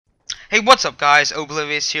Hey, what's up guys,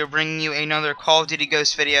 Oblivious here, bringing you another Call of Duty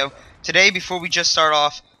Ghosts video. Today, before we just start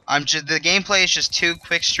off, the gameplay is just 2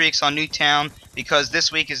 quick streaks on Nuketown, because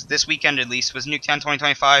this weekend at least, was Nuketown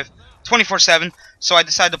 2025, 24/7, so I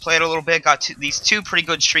decided to play it a little bit, got these 2 pretty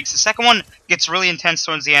good streaks. The second one gets really intense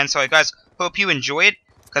towards the end, so guys, hope you enjoy it,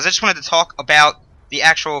 because I just wanted to talk about the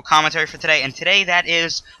actual commentary for today, and today that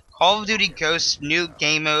is Call of Duty Ghosts new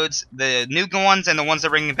game modes, the new ones and the ones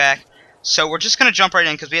they're bringing back. So we're just gonna jump right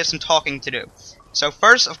in because we have some talking to do. So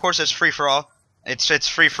first, of course, there's free for all. It's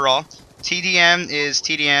free for all. TDM is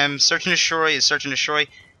TDM. Search and destroy is search and destroy.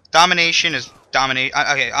 Domination is dominate.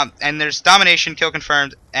 And there's domination, kill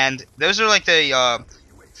confirmed, and those are like the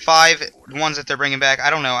 5 ones that they're bringing back.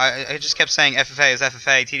 I don't know. I just kept saying FFA is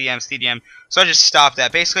FFA, TDM is TDM, so I just stopped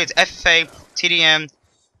that. Basically, it's FFA, TDM,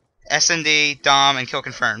 SND, Dom, and kill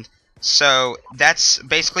confirmed. So that's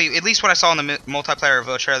basically at least what I saw in the multiplayer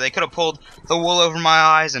of trailer. They could have pulled the wool over my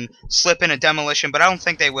eyes and slip in a demolition, but I don't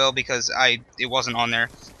think they will because it wasn't on there.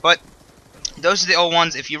 But those are the old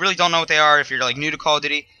ones. If you really don't know what they are, if you're like new to Call of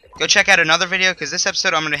Duty, go check out another video, because this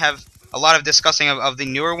episode I'm going to have a lot of discussing of the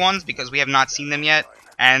newer ones because we have not seen them yet,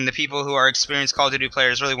 and the people who are experienced Call of Duty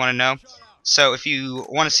players really want to know. So if you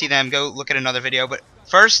want to see them, go look at another video. But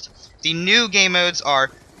first, the new game modes are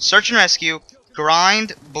Search and Rescue,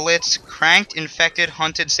 Grind, Blitz, Cranked, Infected,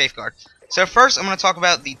 Hunted, Safeguard. So first, I'm going to talk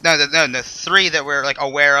about the 3 that we're like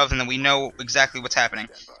aware of and that we know exactly what's happening.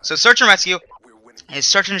 So Search and Rescue is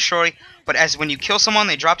search and destroy, but when you kill someone,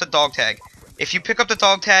 they drop the dog tag. If you pick up the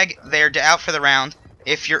dog tag, they're out for the round.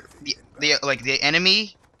 If you're the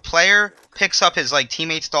enemy player picks up his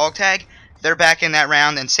teammate's dog tag, they're back in that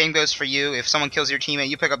round, and same goes for you. If someone kills your teammate,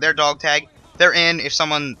 you pick up their dog tag, they're in. If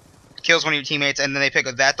someone kills one of your teammates and then they pick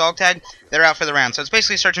up that dog tag, they're out for the round. So it's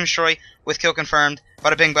basically search and destroy with kill confirmed.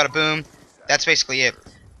 Bada bing, bada boom. That's basically it.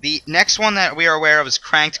 The next one that we are aware of is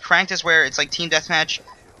Cranked. Cranked is where it's like team deathmatch,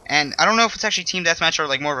 and I don't know if it's actually team deathmatch or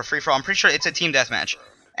like more of a free-for-all. I'm pretty sure it's a team deathmatch.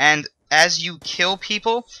 And as you kill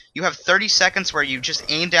people, you have 30 seconds where you just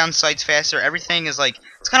aim down sights faster. Everything is like,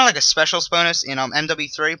 it's kind of like a specials bonus in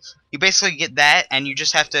MW3. You basically get that, and you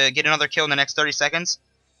just have to get another kill in the next 30 seconds.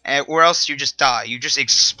 Or else you just die. You just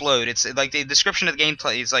explode. It's like the description of the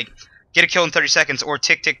gameplay is like, get a kill in 30 seconds or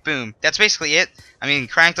tick tick boom. That's basically it. I mean,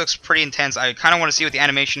 Crank looks pretty intense. I kind of want to see what the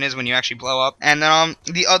animation is when you actually blow up. And then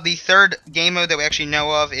the third game mode that we actually know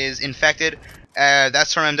of is Infected.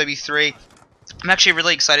 That's from MW3. I'm actually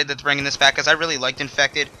really excited that they're bringing this back because I really liked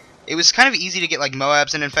Infected. It was kind of easy to get like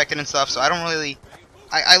Moabs and Infected and stuff, so I don't really...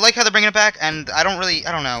 I like how they're bringing it back, and I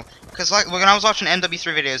don't know. Because like, when I was watching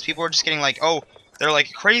MW3 videos, people were just getting like, oh, they're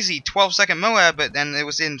like crazy 12-second Moab, but then it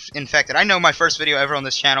was Infected. I know my first video ever on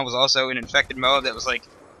this channel was also an Infected Moab that was like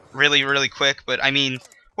really, really quick, but I mean,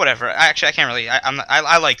 whatever. I can't really.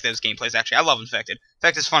 I like those gameplays actually. I love Infected.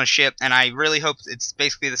 Infected's fun as shit, and I really hope it's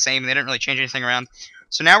basically the same. They didn't really change anything around.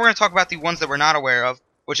 So now we're gonna talk about the ones that we're not aware of,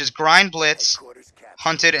 which is Grind, Blitz,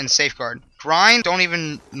 Hunted, and Safeguard. Grind, don't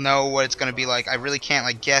even know what it's gonna be like. I really can't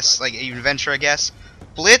like guess, like even venture a guess.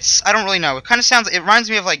 Blitz, I don't really know. It kind of sounds. It reminds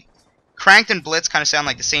me of like. Cranked and Blitz kind of sound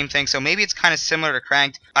like the same thing, so maybe it's kind of similar to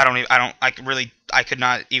Cranked. I could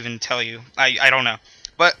not even tell you. I don't know.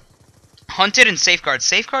 But Hunted and Safeguard.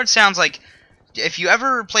 Safeguard sounds like, if you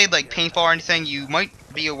ever played like paintball or anything, you might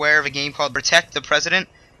be aware of a game called Protect the President,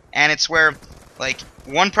 and it's where like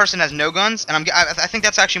one person has no guns, and I think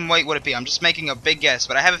that's actually what it be. I'm just making a big guess,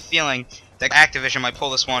 but I have a feeling that Activision might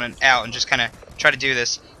pull this one out and just kind of try to do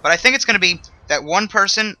this. But I think it's going to be that one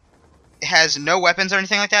person has no weapons or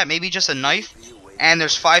anything like that, maybe just a knife, and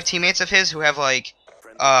there's 5 teammates of his who have like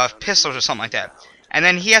pistols or something like that, and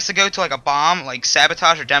then he has to go to like a bomb, like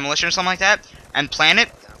sabotage or demolition or something like that, and plant it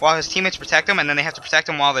while his teammates protect him, and then they have to protect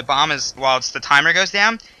him while the the timer goes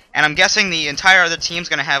down. And I'm guessing the entire other team's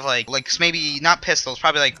gonna have like maybe not pistols,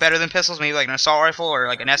 probably like better than pistols, maybe like an assault rifle or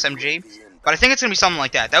like an SMG. But I think it's gonna be something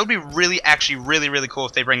like that. That would be really cool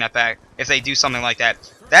if they bring that back. If they do something like that,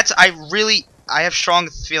 I have strong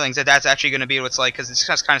feelings that that's actually going to be what it's like, because it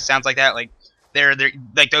just kind of sounds like that. Like they're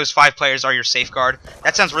like those 5 players are your safeguard.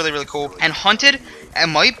 That sounds really cool. And Hunted, it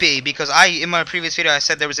might be, because in my previous video I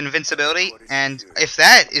said there was invincibility, and if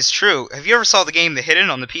that is true, have you ever saw the game The Hidden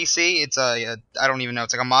on the PC? It's I don't even know.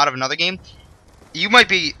 It's like a mod of another game.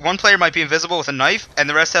 One player might be invisible with a knife, and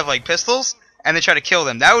the rest have like pistols, and they try to kill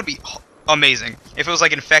them. That would be amazing if it was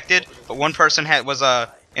like Infected, but one person was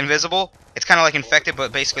invisible. It's kind of like Infected,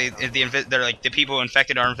 but basically they're like the people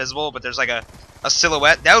infected are invisible, but there's like a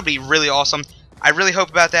silhouette. That would be really awesome. I really hope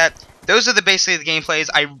about that. Those are basically the gameplays.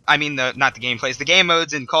 I mean not the gameplays, the game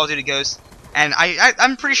modes in Call of Duty Ghosts. And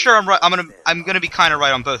I'm pretty sure I'm gonna be kind of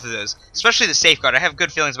right on both of those, especially the Safeguard. I have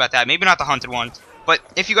good feelings about that. Maybe not the Hunted one, But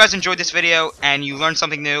if you guys enjoyed this video and you learned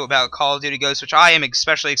something new about Call of Duty Ghosts, which I am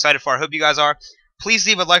especially excited for, I hope you guys are, please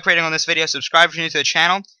leave a like rating on this video, subscribe if you're new to the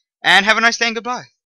channel, and have a nice day and goodbye.